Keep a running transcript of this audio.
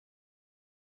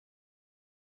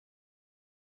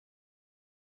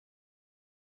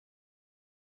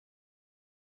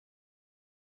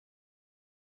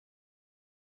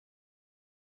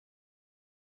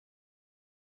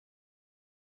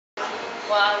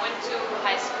Well, I went to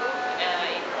high school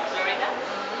in Florida,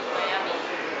 Miami,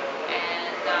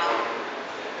 and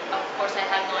of course I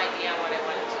had no idea what I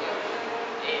wanted to do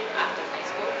after high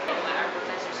school. Our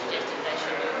professor suggested that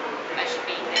I should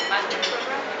be in the master's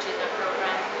program, which is a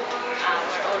program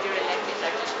where all your electives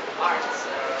are just arts.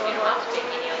 You don't have to take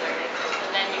any other electives,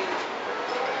 and then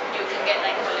you can get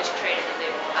like college credit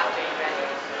after you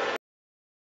graduate.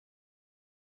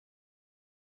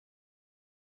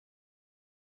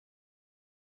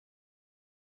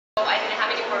 I didn't have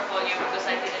any portfolio because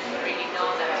I didn't really know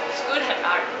that I was good at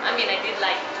art. I mean, I did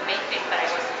like to make things, but I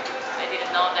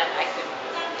didn't know that I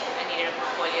needed a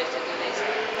portfolio to do this.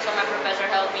 So my professor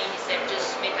helped me. He said,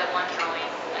 just make one drawing,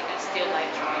 like a still life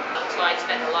drawing. So I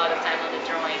spent a lot of time on the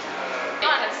drawing. You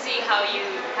can see how you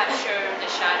capture the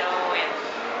shadow, and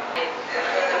it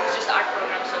was just art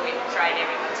program, so we tried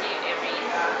every material,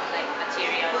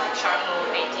 like charcoal,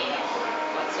 painting,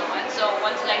 and so on. So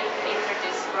once I entered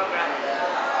this program,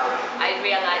 I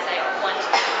realized I wanted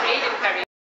a creative career.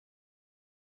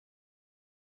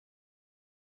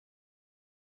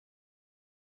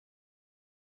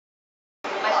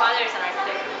 My father is an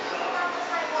architect,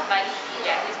 but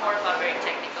yeah, he's more of a very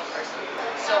technical person.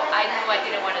 So I knew I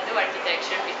didn't want to do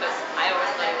architecture because I always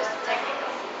thought it was too technical.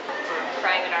 For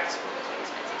private art school, it's very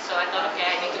expensive. So I thought, okay,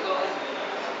 I need to go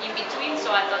in between. So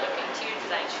I thought, okay, interior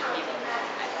design should be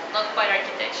not quite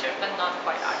architecture, but not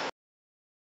quite art.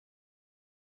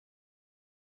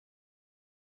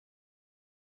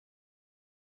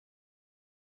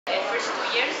 The first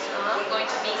 2 years were going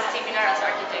to be similar as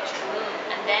architecture,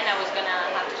 and then I was gonna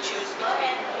have to choose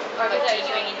between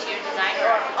continuing interior design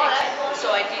or architecture.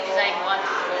 So I did design 1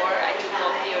 to 4. I took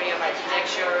all theory of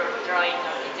architecture, drawing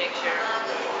architecture,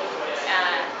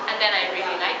 and then I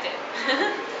really liked it.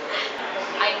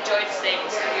 I enjoyed staying in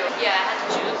the studio. Yeah, I had to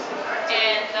choose,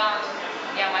 and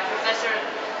yeah, my professor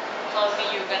told me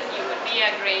you could be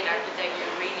a great architect. You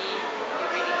really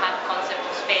have concept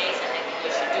of space, and I think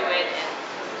you should do it. And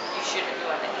you shouldn't do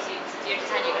it. Because interior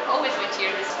design, you can always do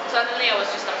interior design. Suddenly I was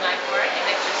just applying for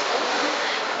architecture school.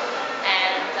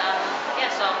 And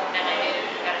yeah, so then I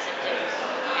got accepted.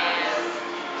 And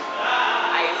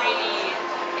I really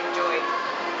enjoyed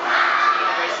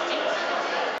university.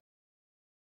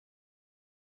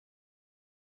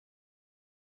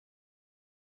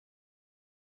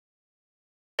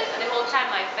 The whole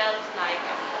time I felt like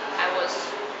I was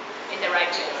in the right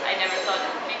place. I never thought,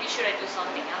 maybe should I do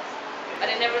something else? But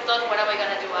I never thought, what am I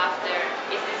going to do after?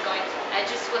 Is this going to... I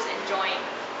just was enjoying.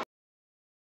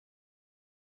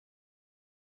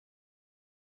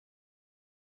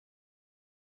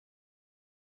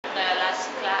 The last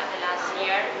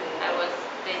year,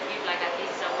 they did like a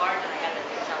thesis award, and I got the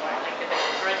thesis award, like the best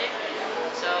project.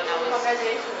 So that was...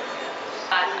 Congratulations.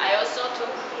 But I also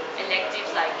took electives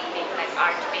like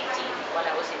art painting while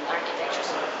I was in architecture.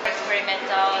 So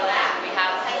experimental, and we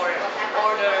have more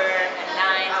order and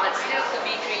lines, but still to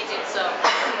be creative. So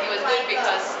it was good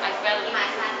because I felt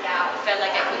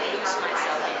like I could lose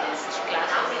myself in these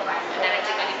classes. And then I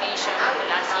took animation the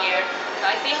last year. So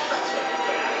I think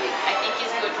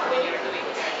it's good when you're doing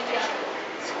architecture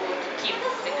school to keep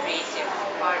the creative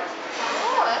part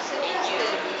in you,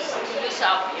 to lose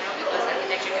out, because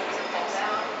architecture can be sometimes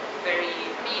very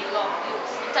long.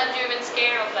 Sometimes you're even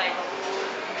scared of like,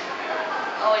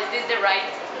 oh, is this the right?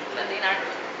 But in art,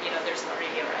 there's not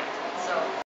really a right. So.